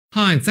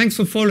Hi, and thanks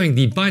for following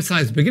the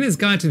bite-sized beginner's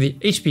guide to the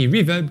HP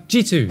Reverb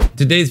G2. In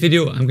today's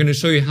video, I'm going to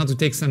show you how to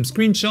take some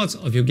screenshots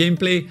of your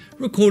gameplay,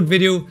 record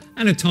video,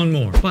 and a ton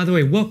more. By the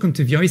way, welcome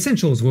to VR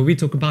Essentials, where we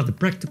talk about the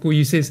practical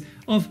uses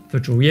of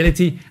virtual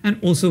reality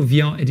and also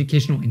VR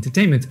educational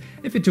entertainment.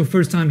 If it's your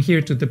first time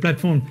here to the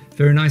platform,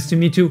 very nice to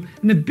meet you,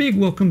 and a big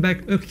welcome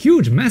back, a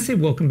huge,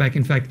 massive welcome back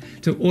in fact,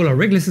 to all our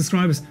regular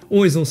subscribers.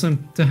 Always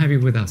awesome to have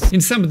you with us.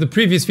 In some of the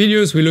previous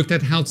videos, we looked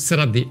at how to set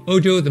up the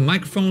audio, the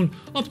microphone,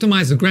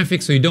 optimize the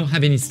graphics so you don't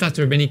have any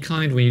stutter of any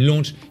kind when you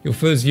launch your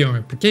first VR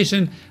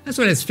application, as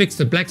well as fix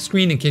the black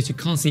screen in case you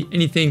can't see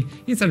anything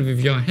inside of a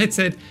VR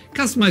headset,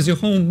 customize your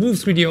home, move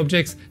 3D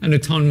objects, and a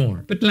ton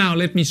more. But now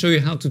let me show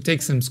you how to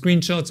take some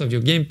screenshots of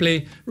your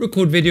gameplay,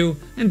 record video,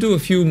 and do a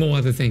few more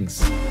other things.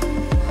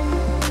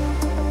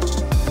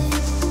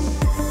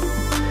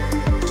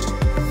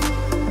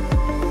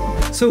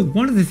 So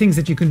one of the things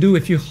that you can do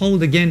if you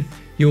hold again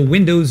your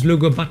Windows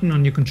logo button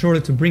on your controller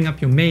to bring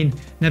up your main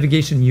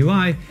navigation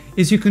UI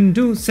is you can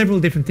do several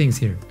different things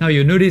here. Now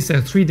you'll notice there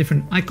are three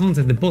different icons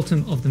at the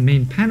bottom of the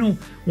main panel,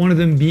 one of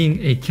them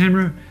being a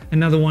camera,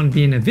 another one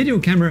being a video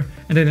camera,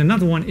 and then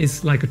another one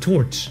is like a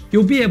torch.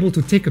 You'll be able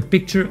to take a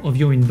picture of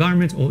your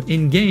environment or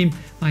in-game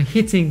by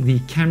hitting the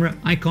camera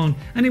icon,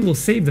 and it will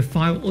save the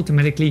file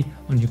automatically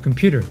on your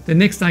computer. The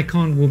next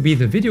icon will be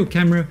the video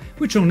camera,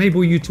 which will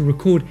enable you to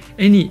record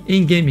any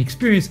in-game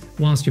experience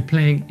whilst you're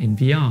playing in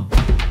VR.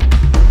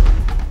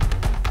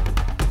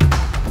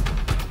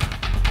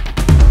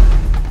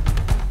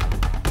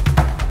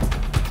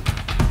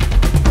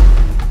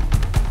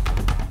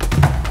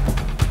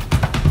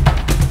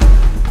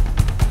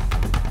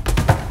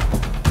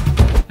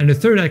 And the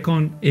third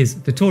icon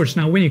is the torch.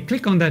 Now when you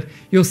click on that,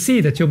 you'll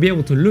see that you'll be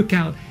able to look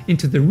out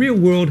into the real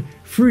world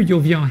through your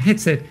VR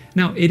headset.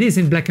 Now it is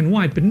in black and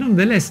white, but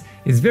nonetheless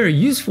it's very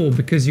useful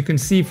because you can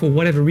see for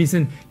whatever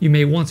reason you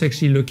may want to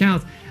actually look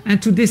out.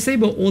 And to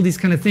disable all these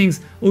kind of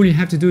things, all you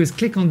have to do is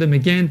click on them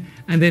again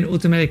and then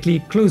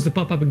automatically close the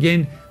pop-up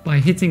again by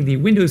hitting the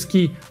Windows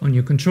key on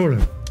your controller.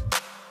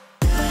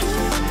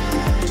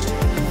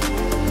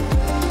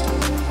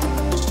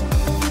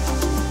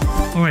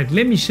 Alright,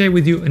 let me share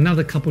with you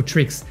another couple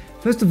tricks.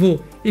 First of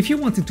all, if you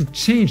wanted to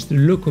change the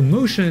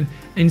locomotion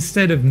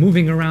instead of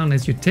moving around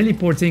as you're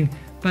teleporting,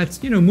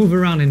 but move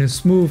around in a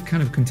smooth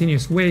kind of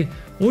continuous way,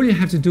 all you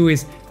have to do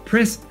is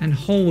press and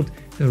hold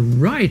the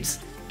right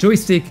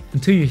joystick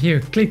until you hear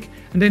a click,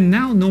 and then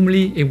now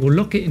normally it will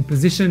lock it in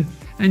position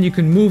and you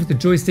can move the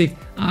joystick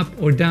up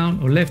or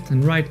down or left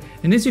and right.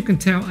 And as you can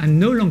tell, I'm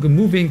no longer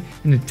moving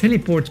in a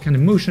teleport kind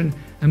of motion.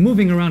 I'm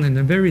moving around in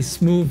a very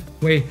smooth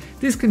way.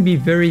 This can be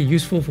very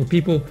useful for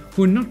people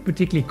who are not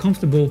particularly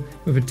comfortable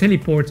with a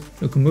teleport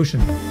locomotion.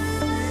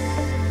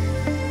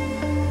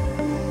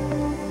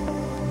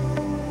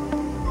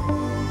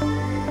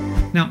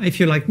 Now, if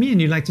you're like me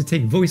and you like to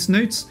take voice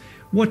notes,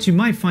 what you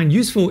might find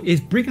useful is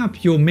bring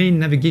up your main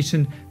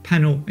navigation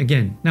panel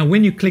again. Now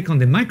when you click on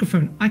the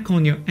microphone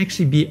icon, you'll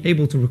actually be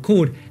able to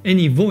record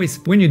any voice.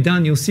 When you're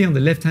done, you'll see on the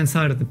left hand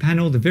side of the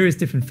panel the various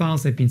different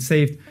files that have been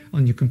saved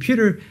on your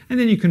computer, and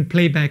then you can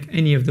play back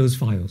any of those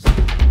files.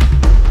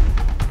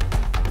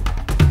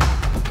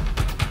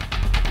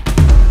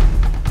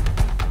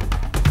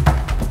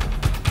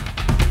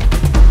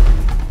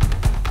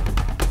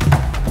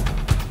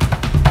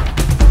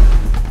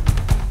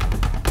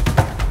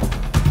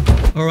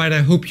 Alright,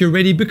 I hope you're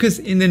ready because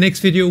in the next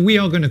video we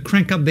are going to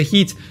crank up the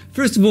heat.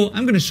 First of all,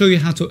 I'm going to show you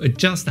how to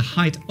adjust the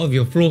height of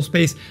your floor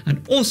space,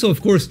 and also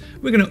of course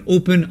we're going to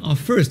open our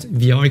first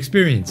VR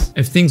experience.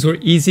 If things were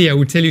easy, I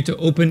would tell you to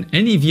open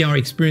any VR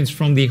experience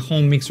from the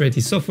home mixed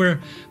reality software,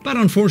 but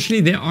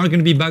unfortunately there are going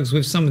to be bugs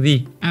with some of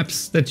the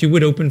apps that you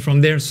would open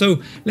from there.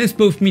 So let's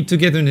both meet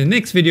together in the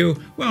next video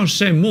where I'll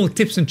share more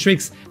tips and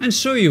tricks and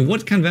show you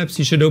what kind of apps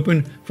you should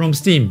open from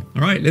Steam.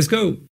 Alright, let's go!